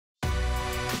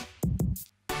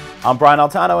I'm Brian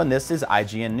Altano and this is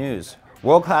IGN News.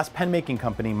 World-class pen-making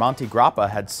company Montegrappa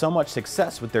had so much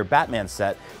success with their Batman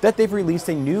set that they've released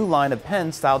a new line of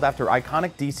pens styled after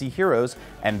iconic DC heroes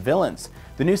and villains.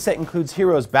 The new set includes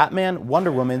heroes Batman,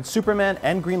 Wonder Woman, Superman,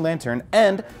 and Green Lantern,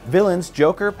 and villains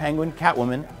Joker, Penguin,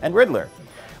 Catwoman, and Riddler.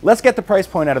 Let's get the price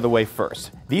point out of the way first.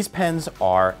 These pens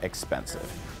are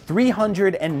expensive.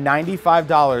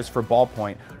 $395 for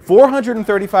ballpoint,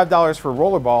 $435 for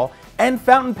rollerball, and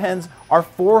fountain pens are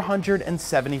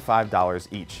 $475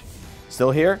 each.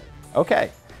 Still here?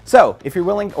 Okay. So, if you're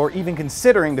willing or even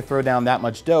considering to throw down that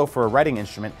much dough for a writing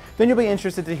instrument, then you'll be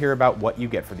interested to hear about what you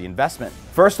get for the investment.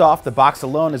 First off, the box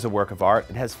alone is a work of art.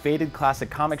 It has faded classic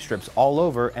comic strips all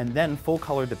over and then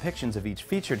full-color depictions of each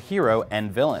featured hero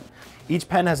and villain. Each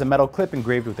pen has a metal clip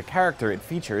engraved with the character it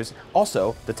features.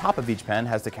 Also, the top of each pen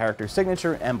has the character's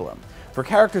signature emblem. For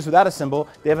characters without a symbol,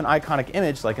 they have an iconic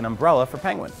image like an umbrella for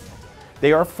Penguin.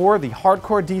 They are for the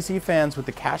hardcore DC fans with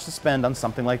the cash to spend on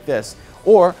something like this,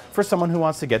 or for someone who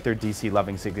wants to get their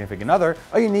DC-loving significant other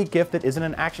a unique gift that isn't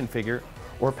an action figure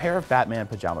or a pair of Batman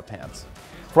pajama pants.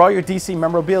 For all your DC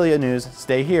memorabilia news,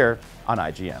 stay here on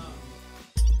IGN.